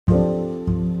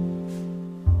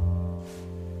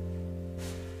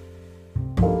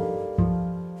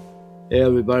Hey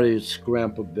everybody, it's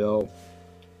Grandpa Bill.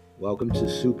 Welcome to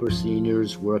Super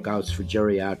Seniors Workouts for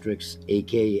Geriatrics,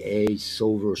 aka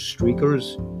Silver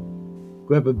Streakers.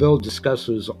 Grandpa Bill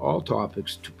discusses all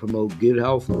topics to promote good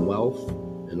health and wealth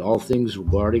and all things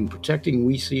regarding protecting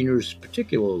we seniors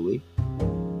particularly.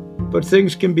 But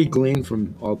things can be gleaned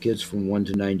from all kids from 1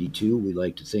 to 92. We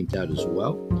like to think that as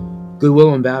well.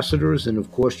 Goodwill ambassadors and of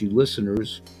course you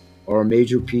listeners are a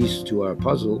major piece to our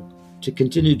puzzle to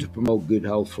continue to promote good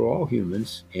health for all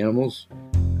humans, animals,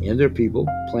 and their people,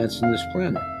 plants on this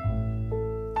planet.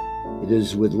 It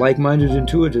is with like-minded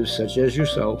intuitives such as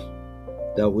yourself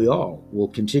that we all will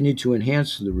continue to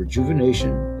enhance the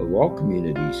rejuvenation of all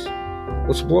communities.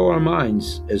 Let's blow our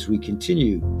minds as we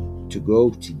continue to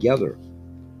grow together.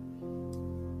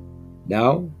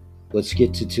 Now, let's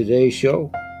get to today's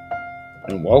show,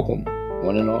 and welcome,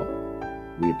 one and all.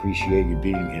 We appreciate you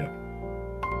being here.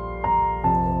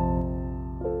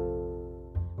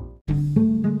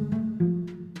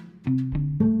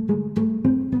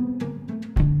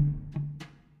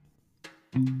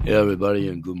 Hey everybody,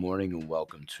 and good morning, and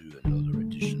welcome to another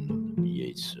edition of the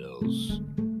B8 Sales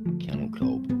Kennel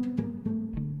Club.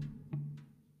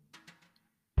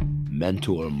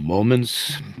 Mentor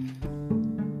Moments,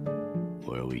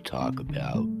 where we talk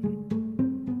about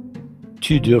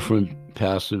two different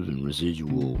passive and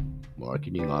residual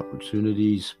marketing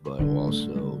opportunities, but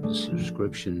also the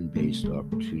subscription-based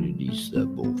opportunities that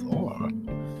both are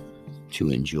to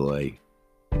enjoy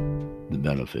the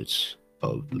benefits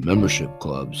of the membership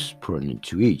clubs pertinent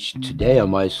to each. Today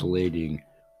I'm isolating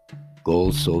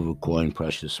gold, silver, coin,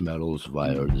 precious metals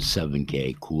via the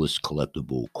 7K Coolest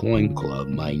Collectible Coin Club,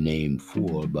 my name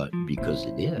for, but because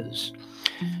it is.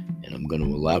 And I'm going to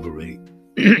elaborate.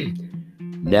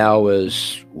 Now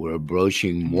as we're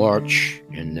approaching March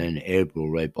and then April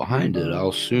right behind it,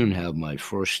 I'll soon have my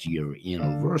first year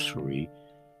anniversary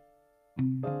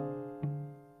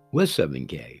with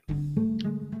 7K.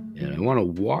 And I want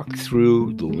to walk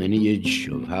through the lineage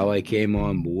of how I came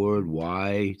on board,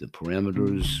 why, the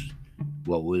parameters,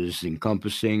 what was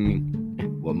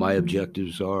encompassing, what my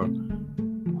objectives are,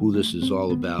 who this is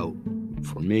all about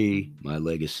for me, my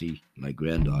legacy, my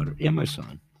granddaughter, and my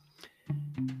son.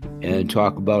 And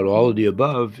talk about all of the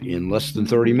above in less than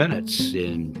 30 minutes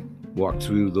and walk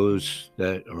through those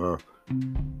that are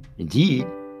indeed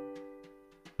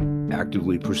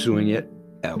actively pursuing it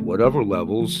at whatever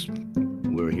levels.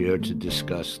 We're here to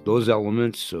discuss those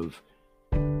elements of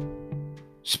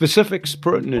specifics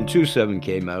pertinent to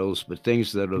 7K metals, but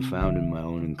things that I've found in my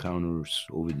own encounters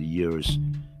over the years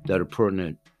that are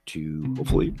pertinent to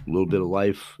hopefully a little bit of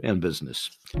life and business.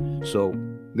 So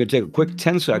I'm going to take a quick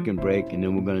 10-second break, and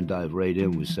then we're going to dive right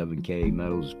in with 7K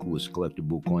metals, Coolest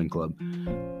Collectible Coin Club.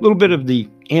 A little bit of the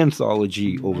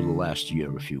anthology over the last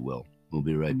year, if you will. We'll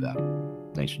be right back.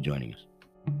 Thanks for joining us.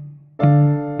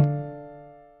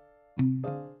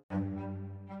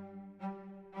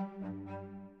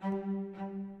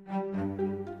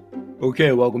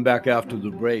 Okay, welcome back after the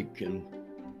break. And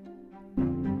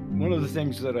one of the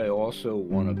things that I also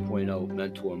want to point out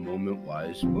mentor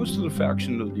moment-wise, most of the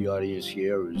faction of the audience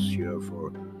here is here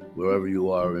for wherever you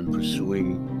are in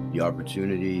pursuing the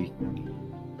opportunity.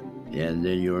 And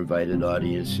then your invited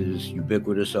audiences,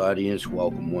 ubiquitous audience,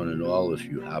 welcome one and all if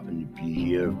you happen to be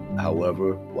here.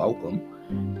 However, welcome.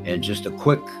 And just a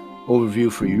quick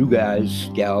overview for you guys,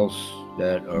 gals,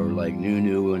 that are like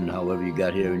new and however you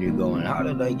got here and you're going, how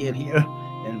did I get here?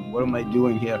 And what am I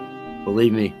doing here?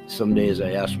 Believe me, some days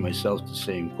I ask myself the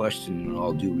same question in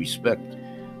all due respect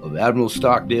of Admiral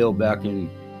Stockdale back in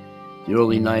the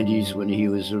early 90s when he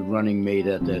was a running mate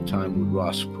at that time with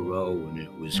Ross Perot, and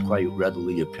it was quite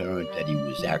readily apparent that he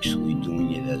was actually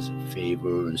doing it as a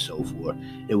favor and so forth.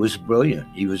 It was brilliant.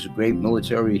 He was a great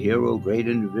military hero, great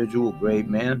individual, great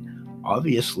man,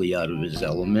 obviously out of his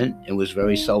element, and was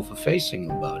very self-effacing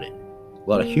about it. A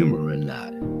lot of humor in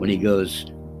that. When he goes,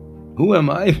 who am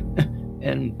I?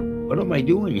 And what am I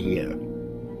doing here?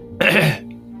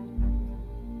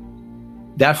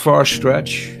 That far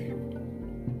stretch,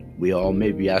 we all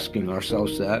may be asking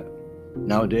ourselves that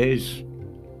nowadays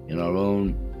in our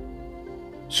own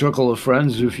circle of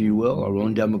friends, if you will, our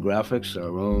own demographics,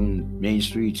 our own Main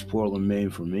Streets, Portland,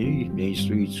 Maine for me, Main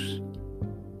Streets,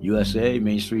 USA,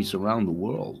 Main Streets around the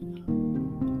world.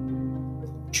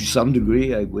 To some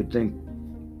degree, I would think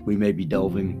we may be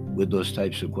delving with those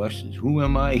types of questions. Who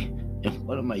am I and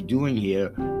what am I doing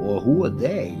here? Or who are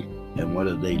they and what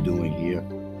are they doing here?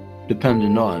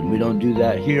 Depending on. We don't do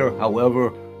that here.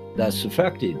 However, that's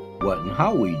affected what and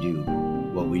how we do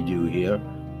what we do here,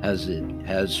 as it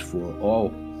has for all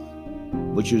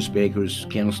butchers, bakers,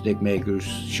 candlestick makers,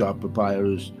 shop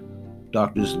proprietors,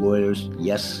 doctors, lawyers,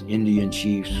 yes, Indian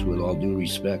chiefs, with all due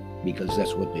respect, because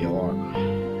that's what they are,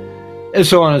 and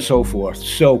so on and so forth.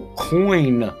 So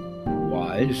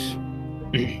coin-wise,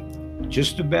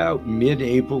 just about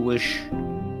mid-April-ish,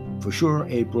 for sure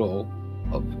April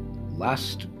of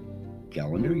last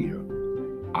calendar year,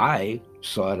 I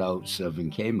sought out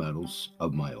 7K metals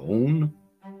of my own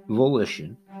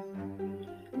volition.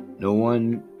 No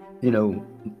one,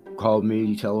 called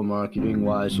me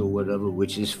telemarketing-wise or whatever,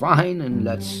 which is fine, and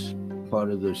that's part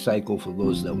of the cycle for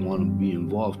those that want to be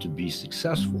involved to be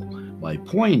successful. My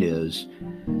point is,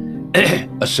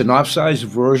 a synopsized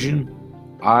version,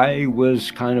 I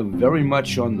was kind of very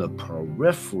much on the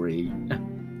periphery,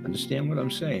 understand what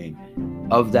I'm saying,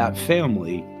 of that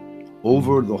family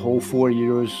over the whole 4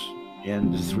 years,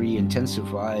 and the 3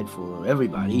 intensified for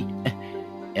everybody,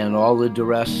 and all the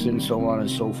duress and so on and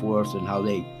so forth, and how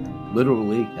they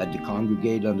literally had to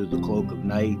congregate under the cloak of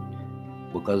night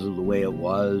because of the way it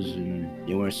was, and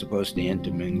they weren't supposed to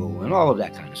intermingle, and all of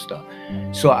that kind of stuff.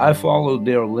 So I followed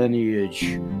their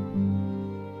lineage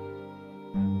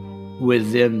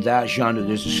within that genre.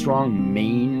 There's a strong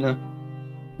main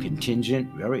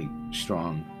contingent, very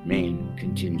strong main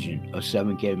contingent of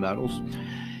 7K metals.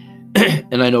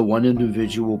 And I know one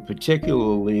individual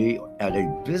particularly at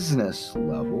a business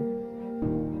level,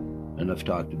 and I've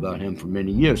talked about him for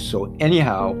many years. So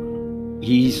anyhow,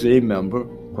 he's a member,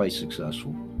 quite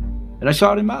successful. And I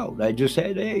sought him out. I just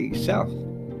said, hey, Seth,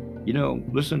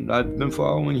 listen, I've been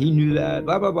following, he knew that,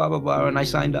 blah, blah, blah, blah, blah, and I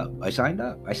signed up.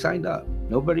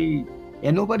 Nobody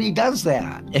does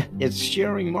that. It's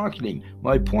sharing marketing.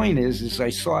 My point is I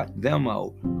sought them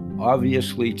out,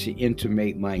 obviously to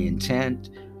intimate my intent.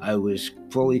 I was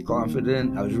fully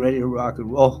confident. I was ready to rock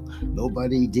and roll.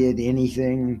 Nobody did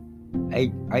anything.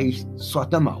 I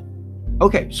sought them out.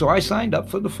 Okay, so I signed up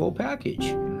for the full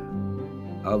package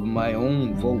of my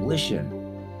own volition.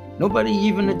 Nobody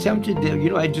even attempted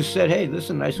to, I just said, hey,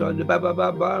 listen, I saw the blah, blah,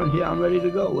 blah, blah, and here I'm ready to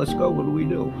go. Let's go. What do we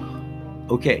do?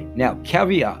 Okay, now,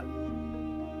 caveat.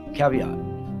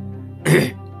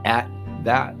 At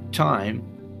that time,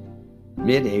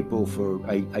 mid-April,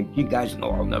 you guys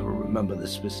know I'll never remember the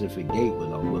specific date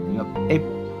without looking up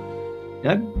April.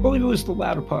 And I believe it was the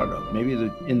latter part of, maybe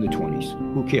in the 20s.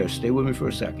 Who cares? Stay with me for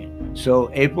a second.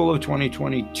 So April of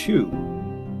 2022,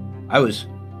 I was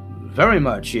very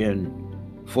much in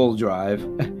full drive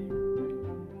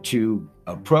to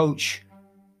approach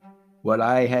what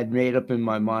I had made up in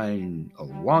my mind a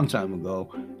long time ago,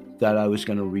 that I was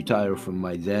going to retire from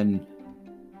my then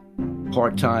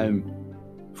part-time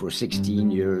for 16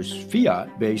 years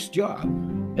Fiat-based job,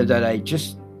 and that I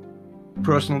just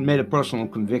made a personal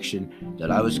conviction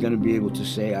that I was going to be able to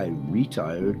say I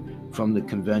retired from the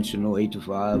conventional 8 to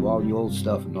 5, all the old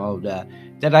stuff and all of that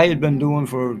I had been doing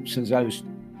since I was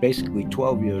basically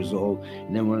 12 years old,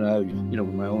 and then when I,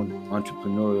 with my own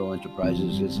entrepreneurial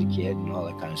enterprises as a kid and all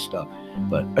that kind of stuff.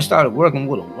 But I started working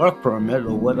with a work permit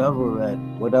or whatever at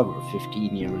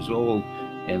 15 years old,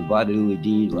 and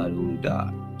blah-doo-dee, blah-doo-da.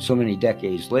 So many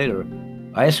decades later,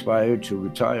 I aspired to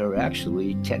retire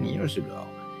actually 10 years ago.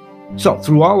 So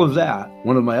through all of that,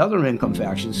 one of my other income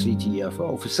factions,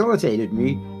 CTFO, facilitated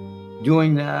me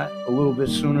doing that a little bit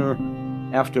sooner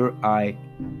after I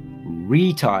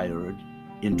retired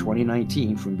in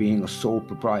 2019 from being a sole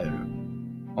proprietor.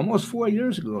 Almost 4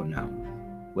 years ago now,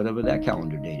 whatever that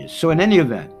calendar date is. So in any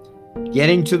event,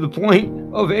 getting to the point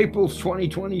of April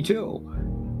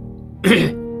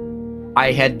 2022,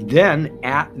 I had then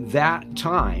at that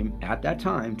time,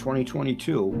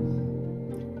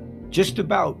 2022, just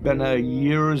about been a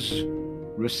year's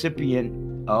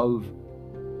recipient of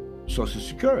Social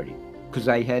Security, because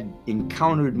I had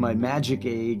encountered my magic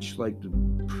age like the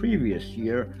previous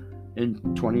year in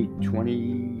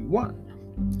 2021.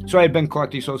 So I had been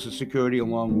collecting Social Security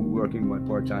along with working my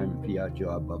part-time Fiat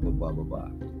job, blah, blah, blah, blah, blah.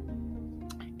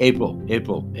 April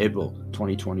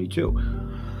 2022.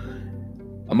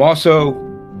 I'm also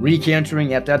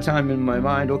recantering at that time in my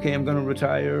mind, okay, I'm going to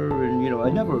retire, and I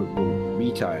never will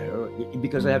retire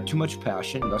because I have too much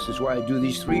passion. This is why I do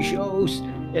these 3 shows,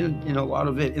 and a lot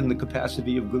of it in the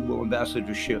capacity of Goodwill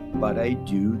Ambassadorship, but I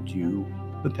do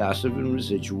the passive and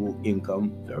residual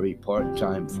income very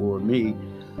part-time for me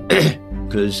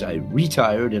because I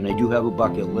retired, and I do have a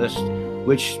bucket list,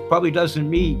 which probably doesn't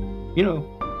meet,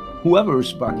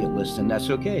 whoever's bucket list, and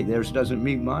that's okay. Theirs doesn't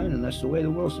meet mine, and that's the way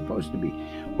the world's supposed to be.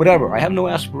 Whatever. I have no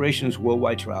aspirations,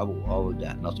 worldwide travel, all of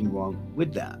that. Nothing wrong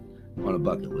with that on a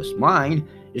bucket list. Mine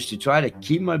is to try to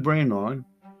keep my brain on,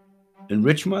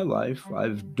 enrich my life.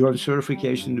 I've done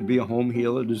certification to be a home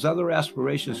healer. There's other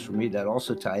aspirations for me that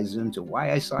also ties into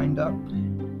why I signed up.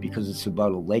 because it's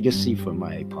about a legacy for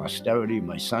my posterity,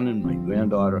 my son and my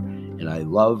granddaughter. And I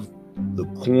love the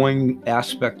coin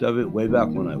aspect of it. Way back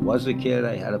when I was a kid,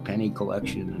 I had a penny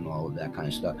collection and all of that kind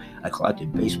of stuff. I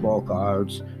collected baseball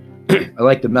cards. I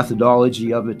like the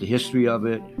methodology of it, the history of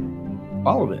it,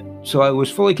 all of it. So I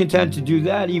was fully content to do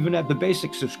that, even at the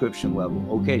basic subscription level.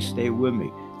 Okay, stay with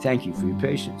me. Thank you for your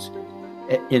patience.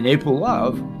 In April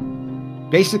of,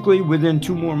 basically within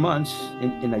 2 more months,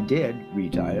 and I did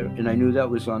retire, and I knew that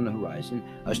was on the horizon.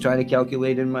 I was trying to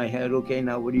calculate in my head, okay,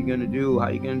 now what are you going to do? How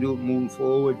are you going to do it moving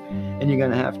forward? And you're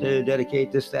going to have to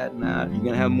dedicate this, that, and that. You're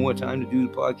going to have more time to do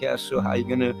the podcast, so how are you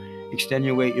going to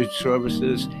extenuate your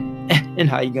services? And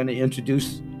how are you going to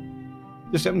introduce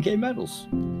the 7K medals?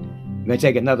 I'm going to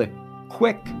take another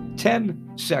quick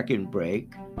 10-second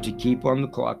break to keep on the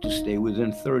clock, to stay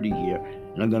within 30 here.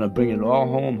 And I'm going to bring it all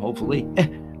home, hopefully,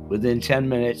 within 10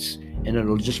 minutes. And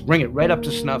it'll just bring it right up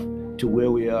to snuff to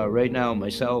where we are right now,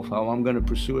 myself, how I'm going to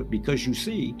pursue it. Because you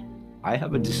see, I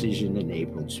have a decision in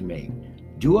April to make.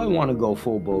 Do I want to go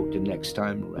full boat the next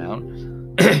time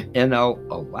around? And I'll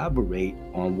elaborate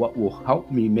on what will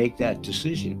help me make that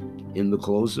decision in the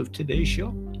close of today's show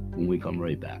when we come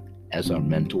right back as our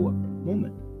mentor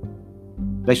moment.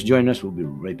 Thanks for joining us. We'll be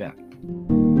right back.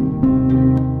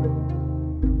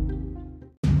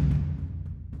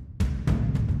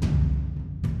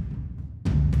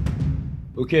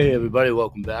 Okay, everybody,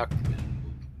 welcome back. And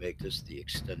we'll make this the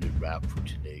extended wrap for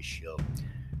today's show.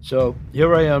 So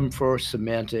here I am for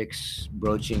semantics,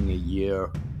 broaching a year,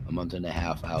 a month and a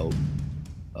half out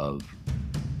of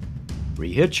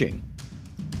rehitching.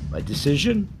 My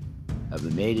decision,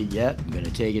 haven't made it yet. I'm going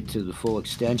to take it to the full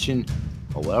extension.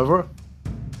 However,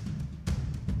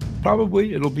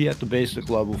 probably it'll be at the basic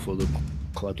level for the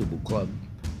Collectible Club,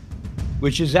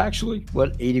 which is actually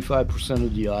what 85%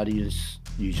 of the audience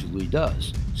usually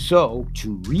does. So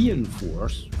to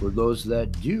reinforce for those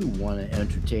that do want to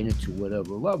entertain it to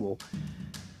whatever level,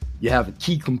 you have a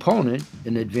key component,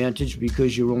 an advantage,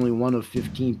 because you're only one of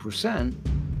 15%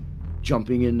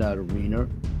 jumping in that arena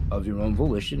of your own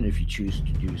volition, if you choose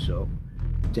to do so,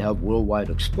 to have worldwide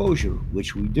exposure,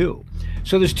 which we do.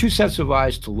 So there's 2 sets of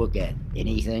eyes to look at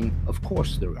anything. Of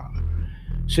course there are.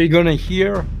 So you're going to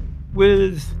hear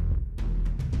with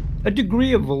a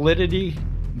degree of validity,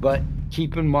 but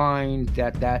keep in mind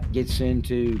that that gets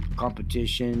into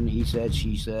competition, he said,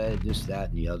 she said, this, that,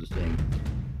 and the other thing.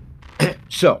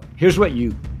 So here's what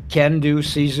you can do,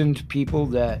 seasoned people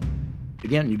that,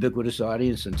 again, ubiquitous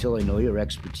audience, until I know your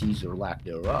expertise or lack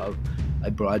thereof, I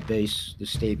broad base the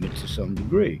statement to some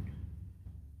degree.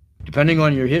 Depending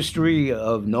on your history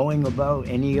of knowing about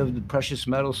any of the precious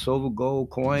metals, silver, gold,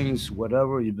 coins,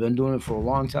 whatever, you've been doing it for a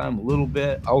long time, a little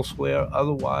bit, elsewhere,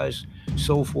 otherwise,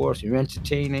 so forth, you're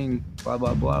entertaining, blah,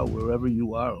 blah, blah, wherever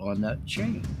you are on that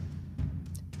chain.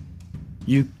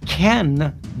 You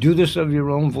can do this of your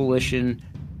own volition,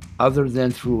 other than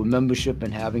through a membership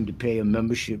and having to pay a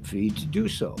membership fee to do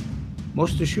so.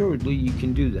 Most assuredly, you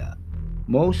can do that.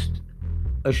 Most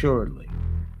assuredly.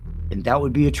 And that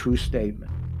would be a true statement.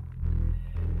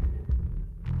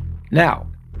 Now,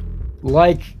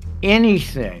 like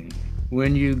anything,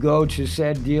 when you go to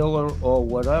said dealer or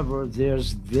whatever,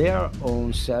 there's their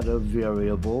own set of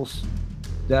variables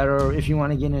that are, if you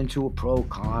want to get into a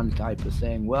pro-con type of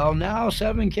thing, well, now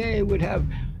 7K would have...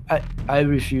 I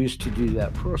refuse to do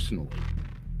that personally.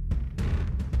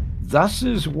 Thus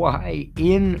is why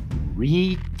in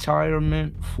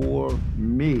retirement for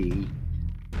me,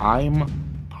 I'm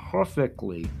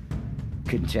perfectly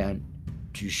content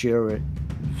to share it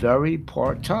very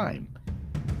part-time.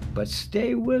 But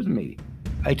stay with me.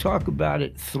 I talk about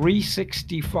it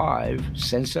 365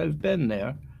 since I've been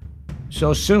there.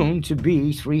 So soon to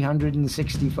be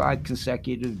 365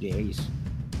 consecutive days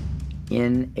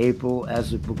in April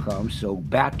as it becomes. So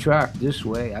backtrack this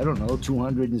way, I don't know,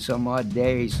 200 and some odd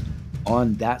days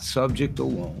on that subject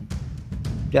alone.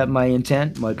 That my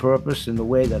intent, my purpose, and the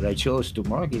way that I chose to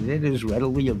market it is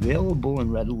readily available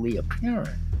and readily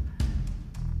apparent.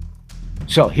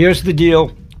 So here's the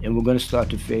deal, and we're going to start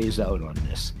to phase out on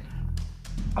this.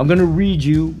 I'm going to read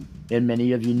you, and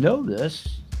many of you know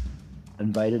this,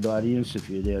 invited audience, if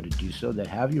you're there to do so, that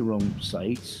have your own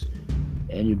sites,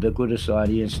 and ubiquitous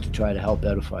audience to try to help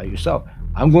edify yourself.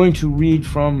 I'm going to read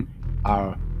from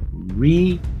our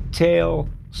retail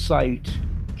site.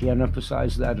 Can't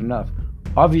emphasize that enough.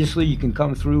 Obviously, you can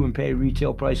come through and pay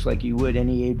retail price like you would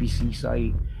any ABC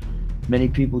site. Many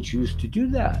people choose to do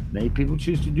that.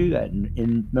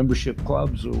 In membership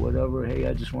clubs or whatever. Hey,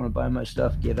 I just want to buy my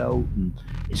stuff, get out, and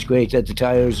it's great that the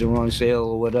tires are on sale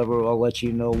or whatever. I'll let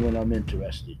you know when I'm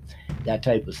interested. That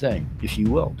type of thing, if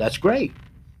you will. That's great.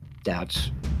 That's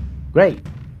great.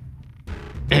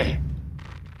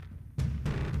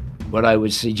 What I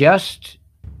would suggest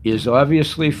is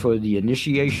obviously for the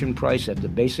initiation price at the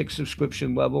basic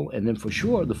subscription level, and then for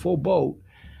sure the full boat,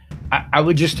 I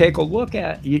would just take a look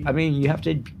at, I mean, you have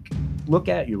to look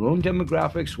at your own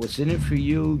demographics, what's in it for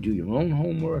you, do your own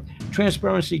homework,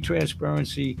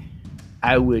 transparency.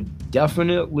 I would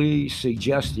definitely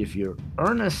suggest, if you're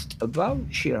earnest about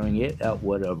sharing it at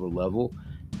whatever level,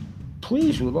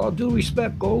 please, with all due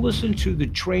respect, go listen to the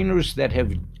trainers that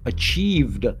have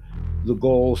achieved the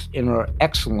goals and are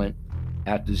excellent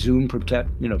at the Zoom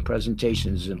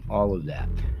presentations and all of that.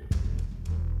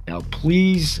 Now,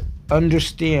 please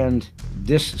understand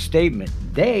this statement.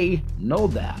 They know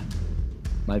that,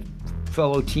 my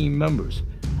fellow team members.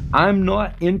 I'm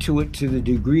not into it to the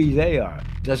degree they are.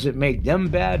 Does it make them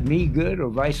bad, me good, or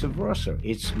vice versa?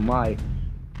 It's my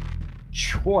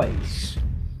choice.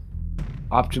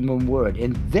 Optimum word.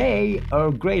 And they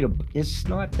are great. It's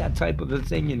not that type of a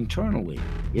thing internally.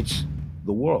 It's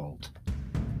the world,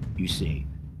 you see.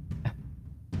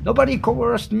 Nobody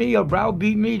coerced me or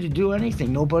browbeat me to do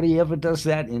anything. Nobody ever does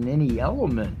that in any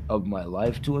element of my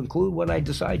life, to include what I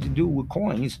decide to do with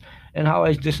coins and how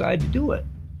I decide to do it,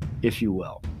 if you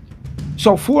will.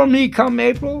 So for me, come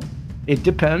April, it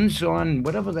depends on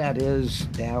whatever that is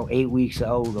now, 8 weeks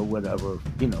out or whatever,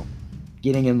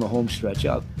 getting in the home stretch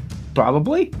out.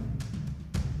 Probably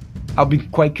I'll be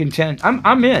quite content.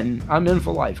 I'm in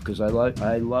for life, because I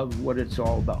love what it's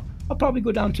all about. I'll probably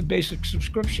go down to basic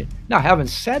subscription. Now, having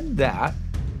said that,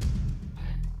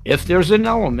 if there's an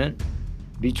element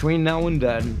between now and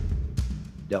then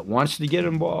that wants to get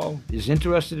involved, is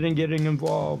interested in getting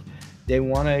involved, they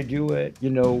want to do it,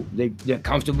 they're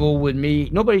comfortable with me.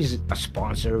 Nobody's a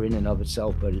sponsor in and of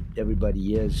itself, but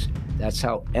everybody is. That's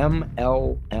how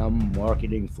MLM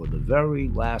marketing, for the very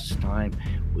last time,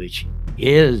 which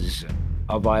is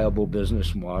a viable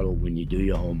business model when you do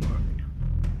your homework.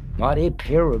 Not a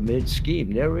pyramid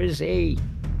scheme. There is a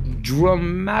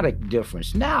dramatic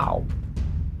difference. Now,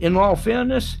 in all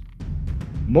fairness,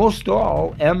 most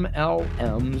all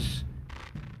MLMs,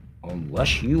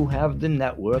 unless you have the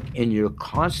network and you're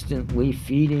constantly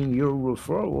feeding your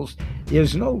referrals,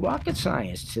 there's no rocket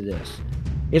science to this.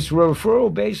 It's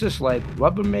referral basis, like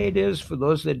Rubbermaid is for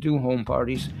those that do home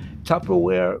parties,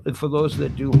 Tupperware for those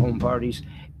that do home parties,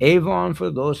 Avon for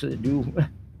those that do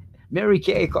Mary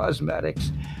Kay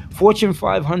Cosmetics, Fortune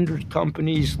 500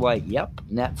 companies like,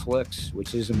 Netflix,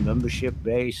 which is a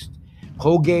membership-based,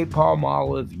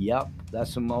 Colgate-Palmolive,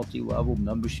 that's a multi-level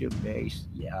membership-based,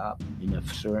 in a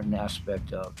certain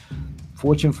aspect of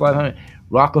Fortune 500,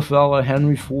 Rockefeller,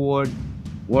 Henry Ford,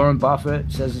 Warren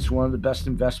Buffett says it's one of the best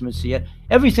investments yet.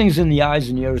 Everything's in the eyes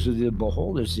and ears of the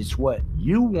beholders. It's what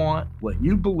you want, what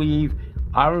you believe,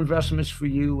 our investments for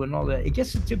you, and all that. It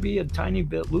gets it to be a tiny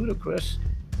bit ludicrous.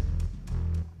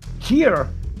 Here,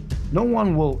 no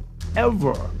one will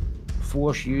ever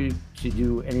force you to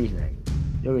do anything.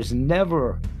 There has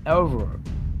never, ever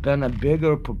been a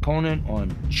bigger proponent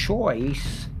on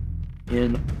choice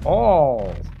in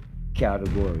all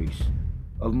categories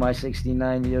of my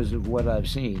 69 years of what I've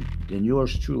seen than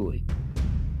yours truly.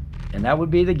 And that would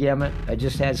be the gamut. I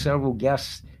just had several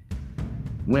guests,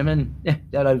 women,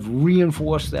 that I've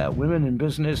reinforced that. Women in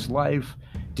business, life,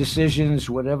 decisions,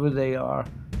 whatever they are,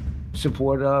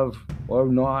 support of or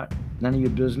not, none of your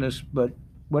business, but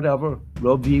whatever,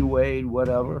 Roe v. Wade,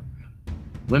 whatever,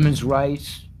 women's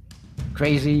rights,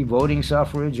 crazy, voting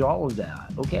suffrage, all of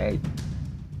that, okay?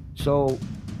 So,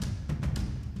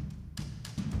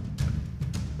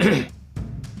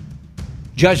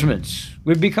 judgments.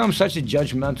 We've become such a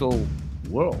judgmental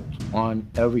world on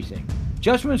everything.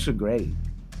 Judgments are great.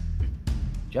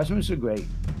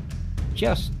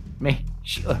 Just make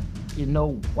sure you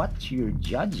know what you're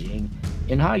judging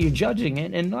and how you're judging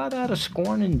it, and not out of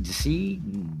scorn and deceit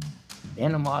and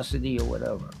animosity or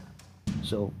whatever.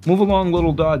 So move along,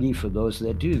 little doggy, for those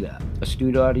that do that.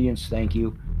 Astute audience, thank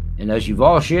you. And as you've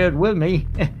all shared with me,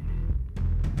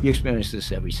 you experience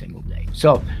this every single day.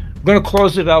 So I'm going to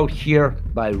close it out here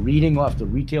by reading off the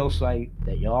retail site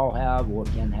that you all have or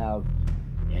can have.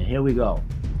 And here we go.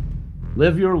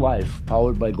 Live your life,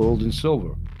 powered by gold and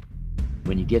silver.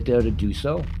 When you get there to do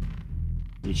so,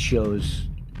 it shows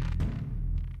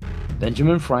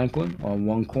Benjamin Franklin on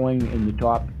one coin in the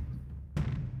top.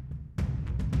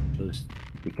 Shows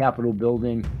the Capitol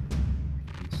building.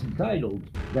 It's entitled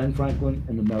Ben Franklin,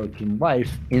 An American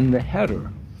Life in the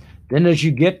header. Then as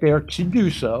you get there to do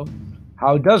so,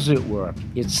 how does it work?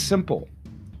 It's simple.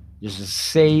 There's a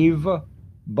save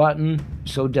button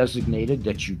so designated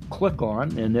that you click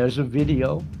on, and there's a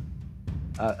video.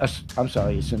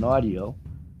 It's an audio.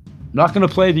 Not going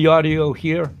to play the audio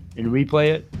here and replay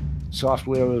it.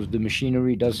 software of the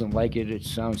machinery doesn't like it. It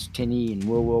sounds tinny and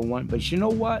World War I. But you know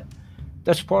what?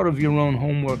 That's part of your own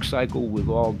homework cycle, with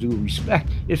all due respect.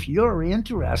 If you're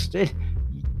interested,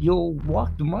 you'll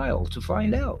walk the mile to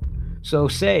find out. So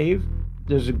save.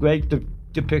 There's a great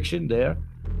depiction there.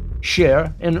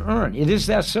 Share and earn. It is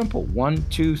that simple. 1,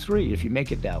 2, 3, if you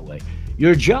make it that way.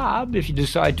 Your job, if you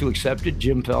decide to accept it,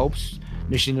 Jim Phelps,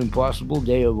 Mission Impossible,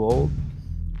 Day of Old,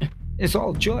 it's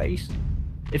all choice.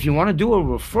 If you want to do a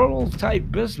referral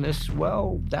type business,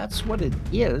 well, that's what it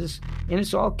is. And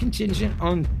it's all contingent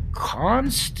on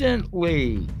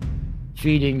constantly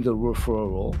feeding the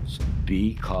referrals,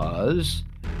 because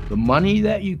the money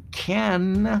that you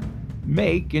can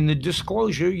make in the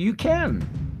disclosure, you can.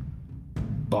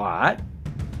 But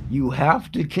you have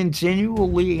to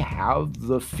continually have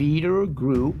the feeder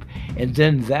group, and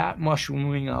then that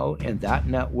mushrooming out, and that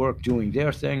network doing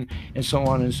their thing, and so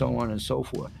on and so on and so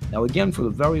forth. Now, again, for the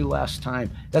very last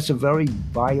time, that's a very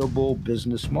viable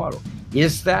business model.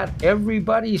 Is that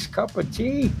everybody's cup of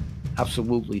tea?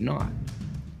 Absolutely not.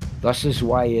 Thus is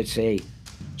why it's a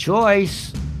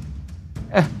choice.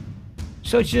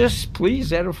 So just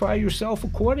please edify yourself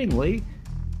accordingly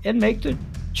and make the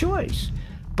choice.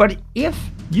 But if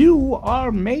you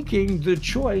are making the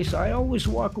choice, I always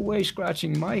walk away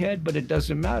scratching my head, but it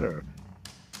doesn't matter.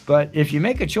 But if you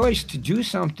make a choice to do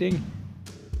something,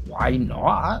 why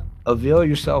not avail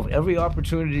yourself every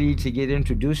opportunity to get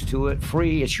introduced to it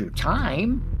free? It's your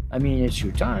time. I mean, it's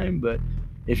your time, but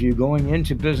if you're going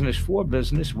into business for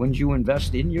business, wouldn't you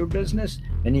invest in your business?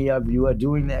 Many of you are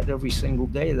doing that every single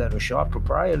day, that are shop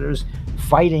proprietors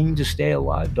fighting to stay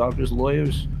alive, doctors,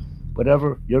 lawyers,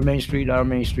 whatever, your Main Street, our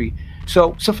Main Street.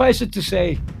 So suffice it to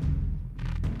say,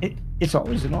 it's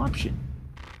always an option.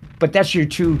 But that's your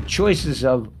two choices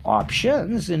of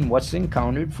options and what's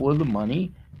encountered for the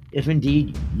money, if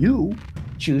indeed you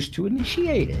choose to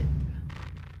initiate it.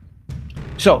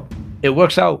 So it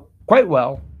works out quite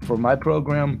well for my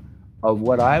program of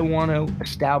what I want to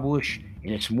establish,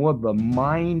 and it's more the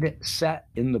mindset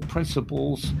and the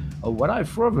principles of what I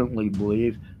fervently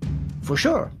believe, for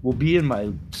sure, will be in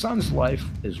my son's life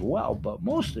as well, but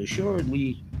most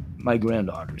assuredly my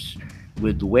granddaughter's,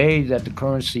 with the way that the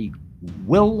currency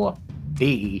will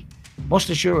be, most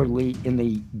assuredly in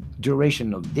the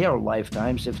duration of their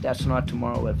lifetimes, if that's not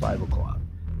tomorrow at 5 o'clock.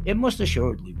 It most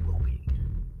assuredly will be.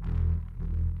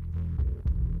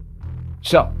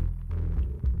 So,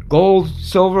 gold,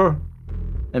 silver,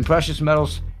 and precious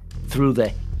metals through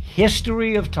the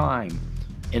history of time,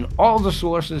 in all the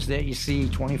sources that you see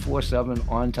 24/7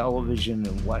 on television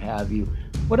and what have you,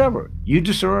 whatever you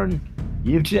discern,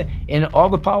 and all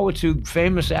the power to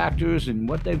famous actors and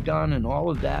what they've done and all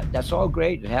of that. That's all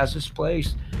great. It has its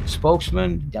place.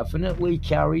 Spokesmen definitely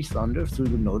carry thunder through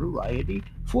the notoriety,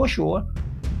 for sure.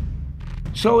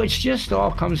 So it's just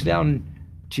all comes down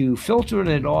to filtering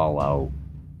it all out.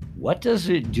 What does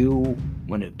it do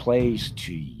when it plays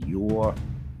to your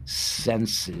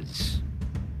senses?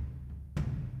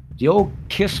 The old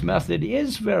KISS method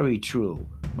is very true,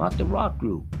 not the rock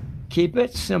group. Keep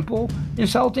it simple,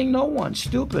 insulting no one.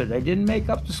 Stupid. I didn't make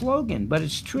up the slogan, but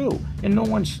it's true. And no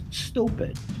one's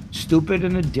stupid. Stupid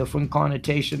in a different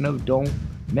connotation of don't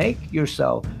make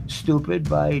yourself stupid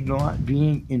by not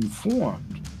being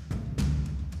informed.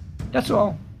 That's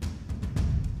all.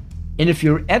 And if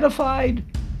you're edified,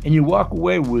 and you walk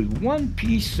away with one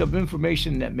piece of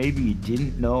information that maybe you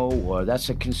didn't know, or that's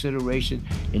a consideration,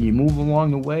 and you move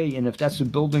along the way, and if that's a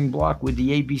building block with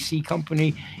the ABC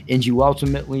company, and you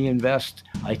ultimately invest,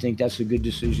 I think that's a good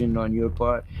decision on your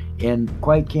part. And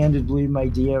quite candidly, my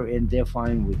dear, and they're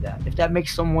fine with that. If that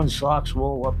makes someone's socks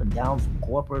roll up and down from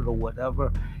corporate or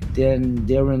whatever, then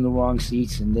they're in the wrong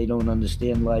seats and they don't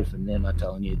understand life, and they're not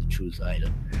telling you the truth either.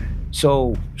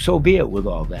 So be it with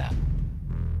all that.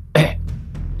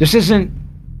 This isn't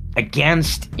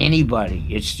against anybody.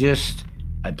 It's just,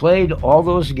 I played all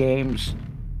those games,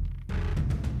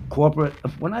 corporate,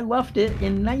 when I left it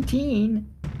in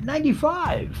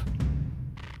 1995.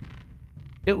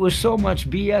 It was so much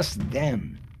BS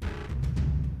then.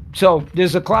 So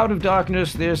there's a cloud of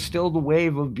darkness. There's still the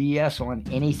wave of BS on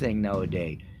anything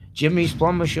nowadays. Jimmy's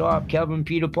Plumber Shop, Kevin,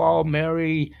 Peter, Paul,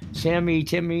 Mary, Sammy,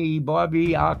 Timmy,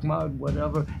 Bobby, Ahmad,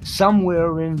 whatever.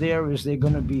 Somewhere in there, is there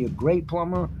going to be a great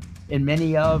plumber in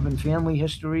many of, in family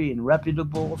history, and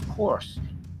reputable? Of course.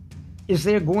 Is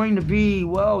there going to be,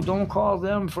 well, don't call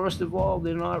them, first of all,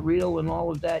 they're not real and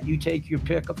all of that, you take your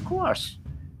pick? Of course.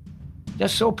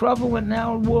 That's so prevalent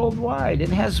now worldwide. It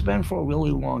has been for a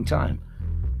really long time.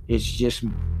 It's just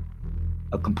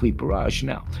a complete barrage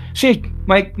now. See,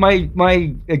 my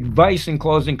advice in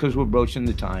closing, because we're broaching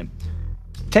the time,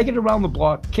 Take it around the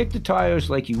block, kick the tires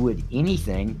like you would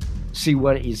anything, see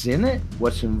what is in it,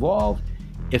 what's involved.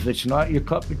 If it's not your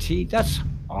cup of tea, that's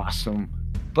awesome.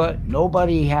 But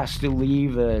nobody has to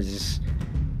leave as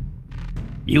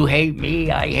you hate me,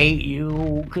 I hate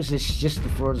you, because it's just the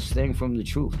furthest thing from the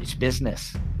truth. It's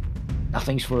business.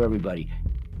 Nothing's for everybody.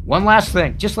 One last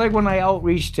thing, just like when I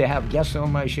outreach to have guests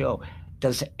on my show,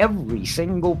 does every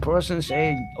single person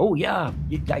say, oh yeah,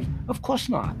 of course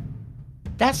not.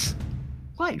 That's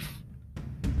life.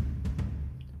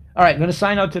 All right, I'm going to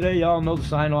sign out today. Y'all know the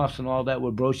sign-offs and all that.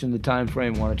 We're broaching the time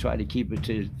frame. Want to try to keep it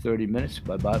to 30 minutes.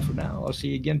 Bye-bye for now. I'll see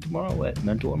you again tomorrow at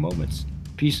Mentor Moments.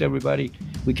 Peace, everybody.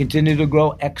 We continue to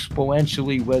grow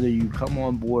exponentially, whether you come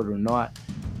on board or not.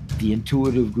 The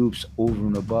intuitive groups over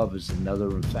and above is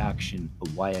another faction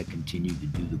of why I continue to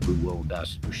do the Goodwill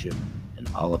Ambassadorship and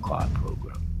a la carte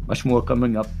program. Much more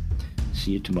coming up.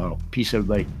 See you tomorrow. Peace,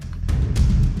 everybody.